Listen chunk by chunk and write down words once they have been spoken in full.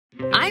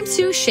I'm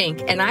Sue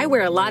Shink, and I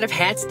wear a lot of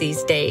hats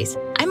these days.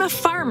 I'm a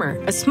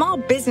farmer, a small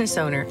business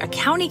owner, a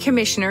county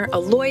commissioner, a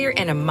lawyer,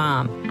 and a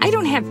mom. I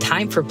don't have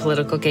time for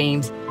political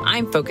games.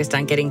 I'm focused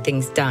on getting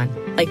things done,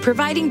 like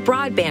providing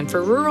broadband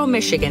for rural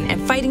Michigan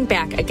and fighting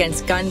back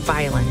against gun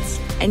violence.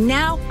 And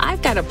now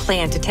I've got a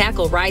plan to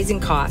tackle rising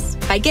costs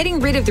by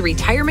getting rid of the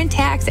retirement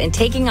tax and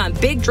taking on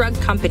big drug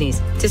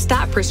companies to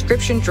stop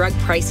prescription drug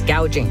price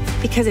gouging.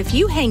 Because if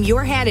you hang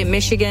your hat in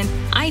Michigan,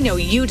 I know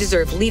you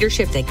deserve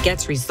leadership that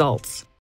gets results.